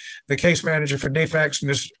here. The case manager for defects,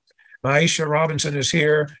 Ms. Maisha Robinson, is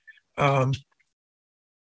here. And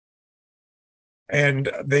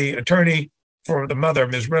the attorney for the mother,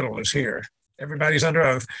 Ms. Riddle, is here. Everybody's under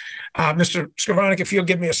oath. Mr. Skravanik, if you'll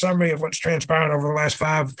give me a summary of what's transpired over the last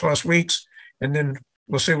 5+ weeks, and then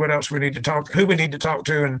we'll see what else we need to who we need to talk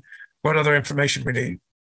to, and what other information we need.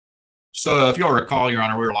 So if you'll recall, Your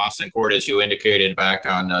Honor, we were last in court, as you indicated, back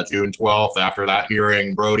on June 12th. After that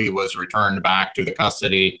hearing, Brody was returned back to the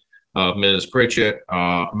custody of Ms. Pritchett,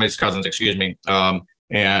 Ms. Cousins, excuse me. And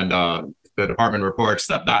the department reports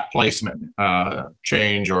that placement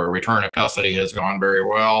change or return of custody has gone very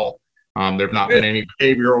well. There've not been any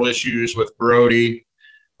behavioral issues with Brody.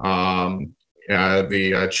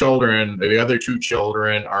 The children, the other 2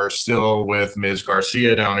 children, are still with Ms.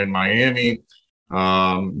 Garcia down in Miami.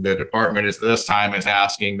 The department this time is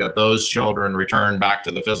asking that those children return back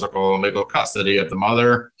to the physical and legal custody of the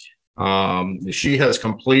mother. She has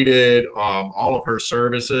completed all of her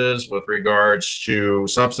services with regards to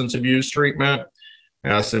substance abuse treatment.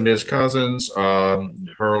 As to Ms. Cousins,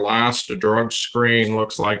 her last drug screen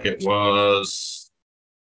looks like it was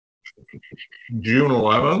June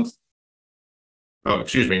 11th. Oh,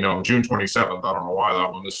 excuse me, no, June 27th. I don't know why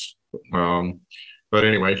that one is. But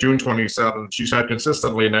anyway, June 27th, she's had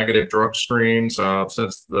consistently negative drug screens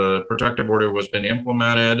since the protective order was been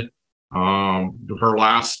implemented. Her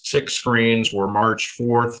last 6 screens were March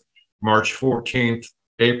 4th, March 14th,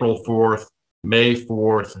 April 4th, May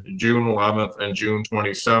 4th, June 11th, and June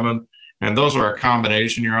 27th. And those are a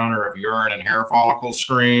combination, Your Honor, of urine and hair follicle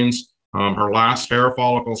screens. Her last hair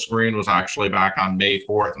follicle screen was actually back on May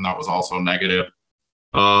 4th, and that was also negative.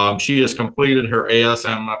 She has completed her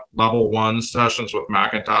ASM level 1 sessions with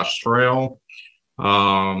Macintosh Trail.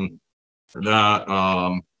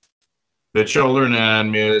 The children and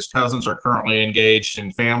Ms. Cousins are currently engaged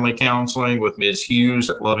in family counseling with Ms. Hughes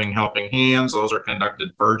at Loving Helping Hands. Those are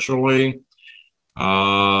conducted virtually.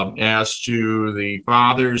 As to the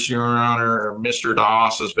fathers, Your Honor, Mr.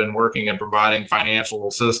 Doss has been working and providing financial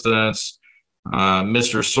assistance.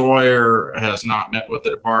 Mr. Sawyer has not met with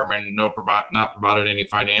the department, not provided any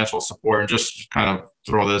financial support. And just kind of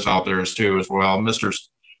throw this out there as well. Mr.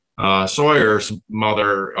 Sawyer's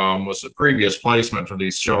mother was the previous placement for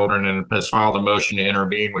these children and has filed a motion to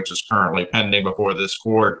intervene, which is currently pending before this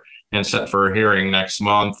court and set for a hearing next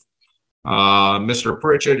month. Mr.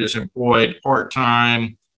 Pritchett is employed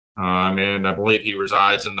part-time, and I believe he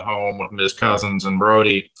resides in the home with Ms. Cousins and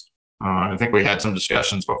Brody. I think we had some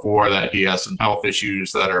discussions before that he has some health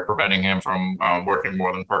issues that are preventing him from working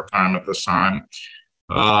more than part-time at this time.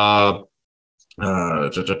 The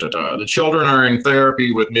children are in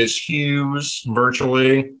therapy with Ms. Hughes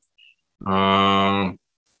virtually. The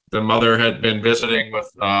mother had been visiting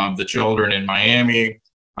with the children in Miami.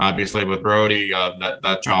 Obviously, with Brody,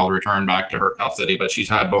 that child returned back to her custody, but she's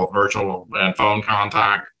had both virtual and phone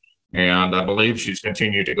contact. And I believe she's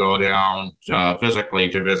continued to go down physically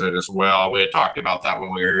to visit as well. We had talked about that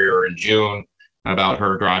when we were here in June, about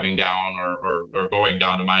her driving down or going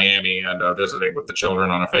down to Miami and visiting with the children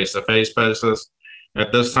on a face-to-face basis.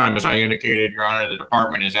 At this time, as I indicated, Your Honor, the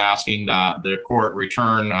department is asking that the court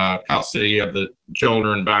return custody of the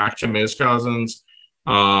children back to Ms. Cousins,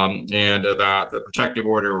 and that the protective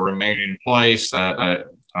order remain in place. I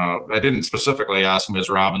didn't specifically ask Ms.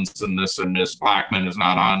 Robinson this, and Ms. Blackman is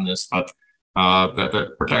not on this, but that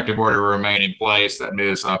the protective order remain in place, that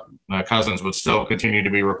Ms. Cousins would still continue to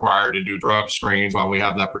be required to do drug screens while we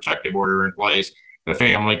have that protective order in place. The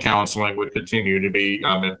family counseling would continue to be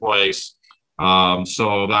in place.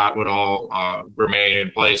 So that would all remain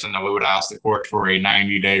in place, and then we would ask the court for a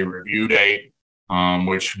 90-day review date,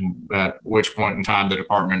 at which point in time the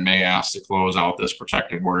department may ask to close out this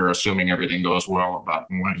protective order, assuming everything goes well at that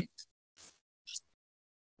point.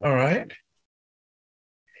 All right.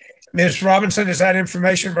 Ms. Robinson, is that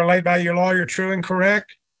information relayed by your lawyer true and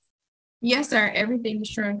correct? Yes, sir. Everything is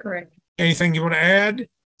true and correct. Anything you want to add?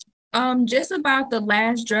 Just about the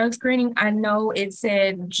last drug screening, I know it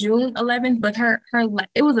said June 11th, but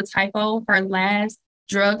it was a typo. Her last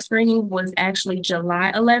drug screening was actually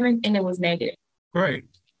July 11th, and it was negative. Great.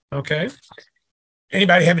 Okay.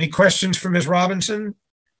 Anybody have any questions for Ms. Robinson?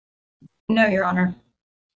 No, Your Honor.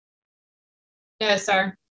 No,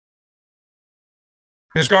 sir.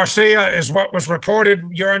 Ms. Garcia, is what was reported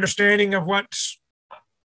your understanding of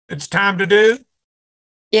it's time to do?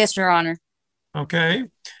 Yes, Your Honor. Okay.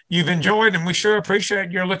 You've enjoyed, and we sure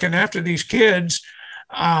appreciate your looking after these kids.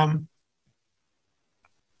 Grandmas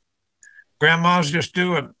just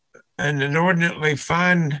do an inordinately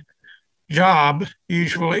fine job,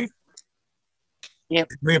 usually. Yep.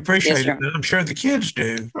 We appreciate Yes, it. I'm sure the kids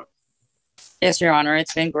do. Yes, Your Honor.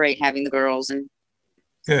 It's been great having the girls, and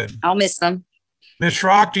good. I'll miss them. Ms.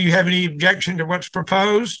 Schrock, do you have any objection to what's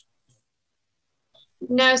proposed?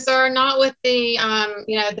 No, sir, not with the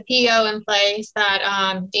the PO in place that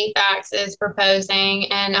DFAX is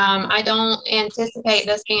proposing, and I don't anticipate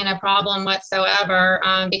this being a problem whatsoever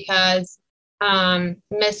because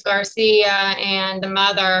Ms. Garcia and the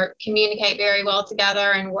mother communicate very well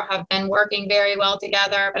together and have been working very well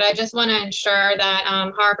together. But I just want to ensure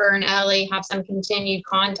that Harper and Ellie have some continued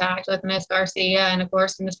contact with Ms. Garcia and, of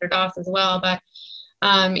course, Mr. Doss as well. But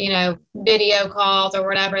video calls or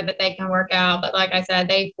whatever that they can work out. But like I said,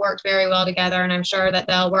 they've worked very well together, and I'm sure that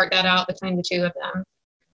they'll work that out between the two of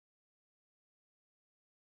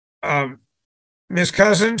them. Ms.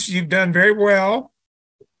 Cousins, you've done very well,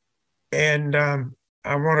 and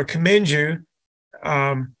I want to commend you.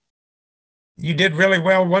 You did really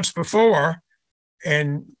well once before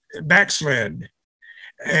and backslid.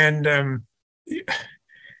 And,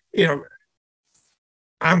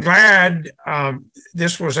 I'm glad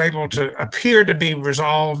this was able to appear to be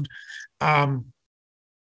resolved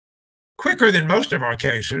quicker than most of our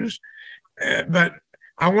cases. But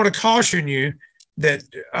I want to caution you that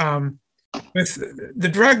with the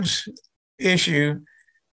drugs issue,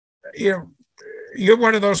 you're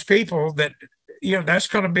one of those people that, that's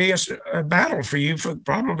going to be a battle for you for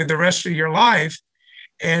probably the rest of your life.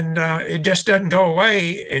 And it just doesn't go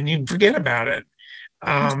away and you forget about it.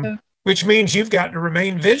 Which means you've got to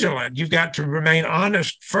remain vigilant. You've got to remain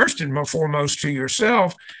honest first and foremost to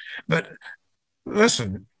yourself. But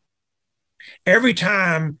listen, every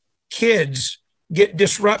time kids get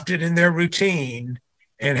disrupted in their routine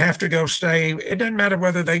and have to go stay. It doesn't matter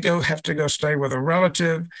whether they have to go stay with a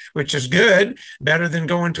relative, which is good, better than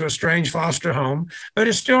going to a strange foster home, but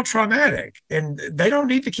it's still traumatic. And they don't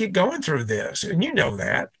need to keep going through this. And you know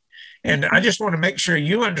that. And I just want to make sure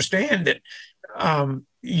you understand that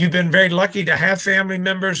you've been very lucky to have family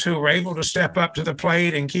members who were able to step up to the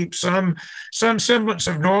plate and keep some semblance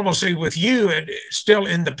of normalcy with you and still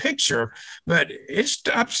in the picture. But it's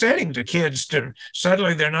upsetting to kids to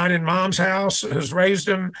suddenly they're not in mom's house who's raised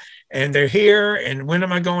them, and they're here. And when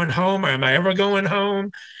am I going home? Am I ever going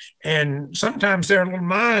home? And sometimes their little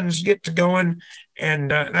minds get to going,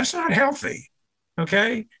 and that's not healthy.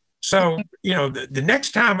 Okay. So, you know, the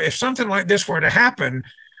next time, if something like this were to happen,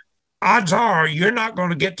 odds are you're not going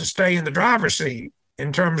to get to stay in the driver's seat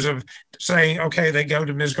in terms of saying, okay, they go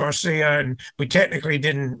to Ms. Garcia and we technically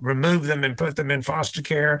didn't remove them and put them in foster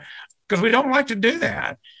care, because we don't like to do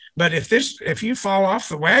that. But if you fall off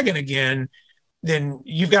the wagon again, then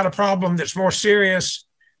you've got a problem that's more serious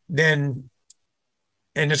and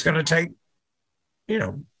it's going to take, you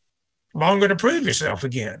know, longer to prove yourself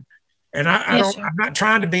again. And I'm not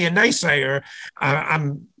trying to be a naysayer.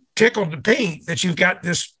 I'm tickled to pink that you've got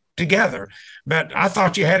this together, but I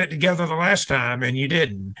thought you had it together the last time and you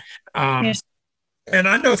didn't. Yes. And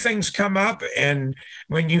I know things come up, and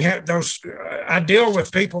when you have those, I deal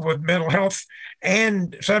with people with mental health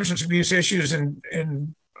and substance abuse issues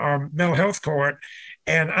in our mental health court,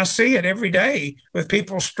 and I see it every day with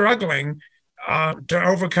people struggling to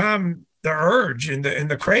overcome the urge and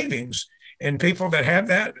the cravings, and people that have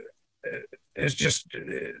that. It's just,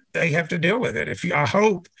 they have to deal with it. I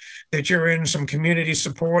hope that you're in some community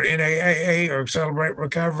support, NAAA or Celebrate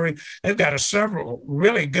Recovery. They've got several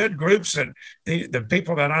really good groups that the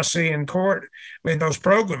people that I see in court in those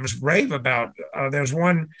programs rave about. There's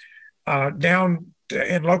one down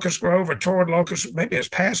in Locust Grove or toward Locust, maybe it's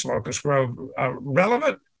past Locust Grove.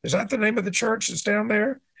 Relevant, is that the name of the church that's down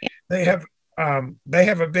there? They have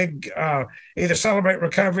a big either Celebrate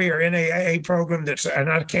Recovery or NAAA program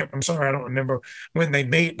I'm sorry, I don't remember when they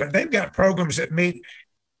meet, but they've got programs that meet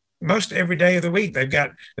most every day of the week. They've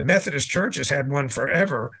got the Methodist Church has had one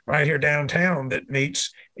forever right here downtown that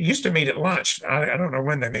meets. It used to meet at lunch. I don't know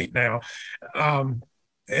when they meet now. And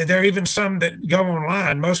there are even some that go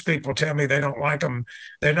online. Most people tell me they don't like them.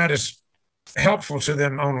 They're not as helpful to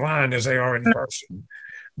them online as they are in person.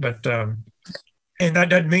 But and that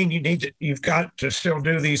doesn't mean you've got to still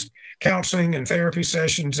do these counseling and therapy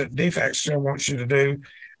sessions that DFAC still wants you to do.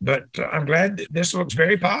 But I'm glad that this looks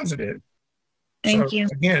very positive. Thank you.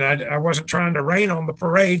 Again, I wasn't trying to rain on the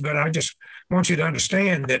parade, but I just want you to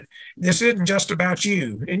understand that this isn't just about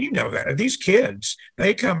you. And you know that. These kids,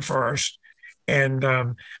 they come first. And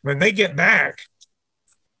when they get back,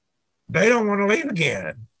 they don't want to leave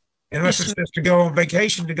again. Unless it's just to go on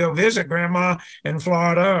vacation to go visit grandma in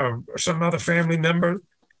Florida or some other family member.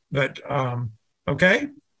 But, okay?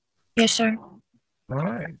 Yes, sir. All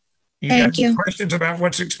right. Thank you. Questions about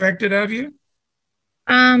what's expected of you?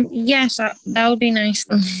 Yes, that would be nice.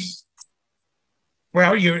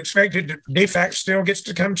 Well, you expected DFAC still gets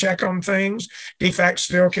to come check on things. DFAC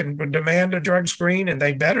still can demand a drug screen, and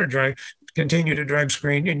they better continue to drug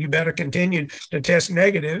screen, and you better continue to test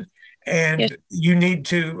negative. And you need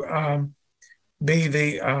to be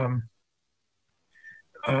the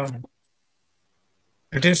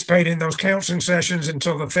participate in those counseling sessions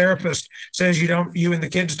until the therapist says you and the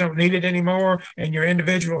kids don't need it anymore, and your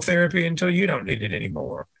individual therapy until you don't need it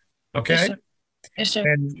anymore. Okay. Yes, sir. Yes, sir.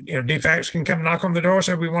 And DFACs can come knock on the door,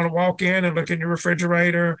 say we want to walk in and look in your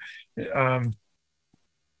refrigerator,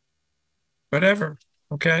 whatever.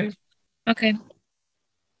 Okay. Okay.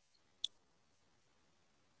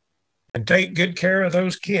 And take good care of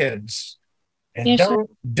those kids. And yes,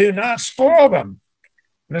 do not spoil them.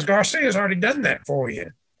 Ms. Garcia has already done that for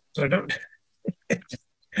you. So don't.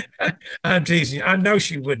 I'm teasing you. I know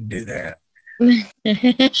she wouldn't do that.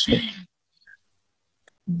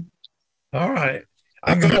 All right.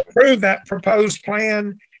 I'm going to approve that proposed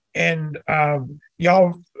plan. And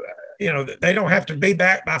y'all, they don't have to be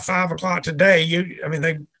back by 5 o'clock today.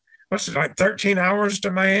 What's it, like 13 hours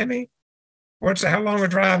to Miami? How long a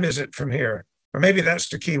drive is it from here? Or maybe that's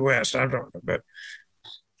to Key West. I don't know, but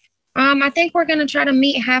I think we're gonna try to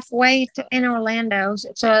meet halfway in Orlando.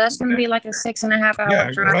 So that's gonna be like a 6.5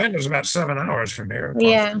 hour drive. Orlando's about 7 hours from here.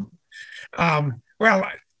 Yeah.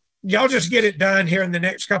 Well, y'all just get it done here in the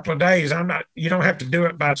next couple of days. You don't have to do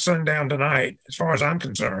it by sundown tonight, as far as I'm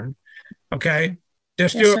concerned. Okay.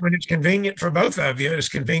 Just do it when it's convenient for both of you, as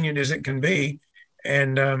convenient as it can be.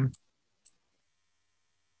 And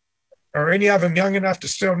are any of them young enough to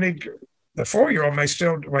still need the 4-year-old may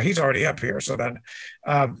still, well, he's already up here. So that,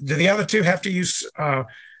 do the other two have to use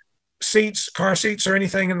seats, car seats or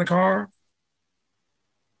anything in the car?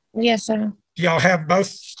 Yes, sir. Do y'all have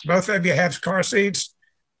both of you have car seats?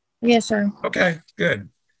 Yes, sir. Okay, good.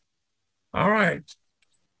 All right.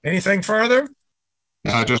 Anything further?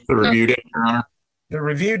 Just the review date, Your Honor. The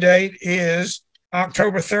review date is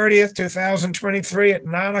October 30th, 2023 at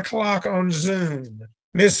 9 o'clock on Zoom.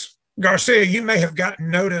 Ms. Garcia, you may have gotten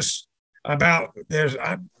notice about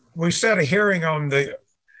we set a hearing on the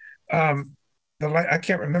I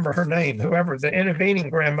can't remember her name, whoever, the intervening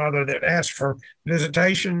grandmother that asked for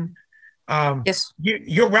visitation. Yes.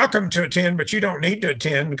 You're welcome to attend, but you don't need to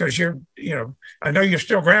attend because I know you're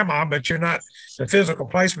still grandma, but you're not the physical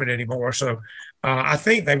placement anymore. So I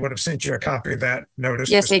think they would have sent you a copy of that notice.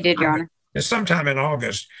 Yes, they did, Your Honor. It's sometime in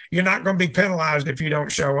August. You're not going to be penalized if you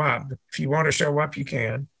don't show up. If you want to show up, you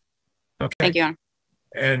can. Okay. Thank you, Your Honor.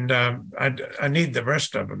 And I need the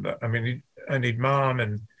rest of them. I mean, I need Mom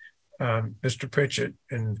and Mr. Pritchett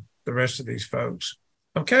and the rest of these folks.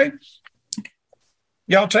 Okay.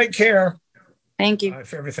 Y'all take care. Thank you.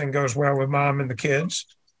 If everything goes well with Mom and the kids.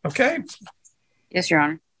 Okay. Yes, Your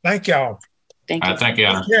Honor. Thank y'all. Thank you. Thank you,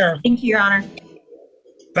 Your Honor. Take care. Thank you, Your Honor.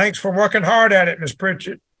 Thanks for working hard at it, Ms.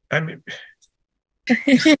 Pritchett. I mean,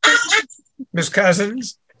 Ms.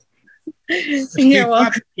 Cousins. You're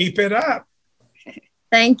welcome. Keep it up.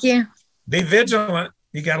 Thank you. Be vigilant.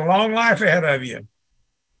 You got a long life ahead of you.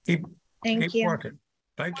 Keep Thank you. working.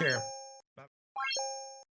 Take care.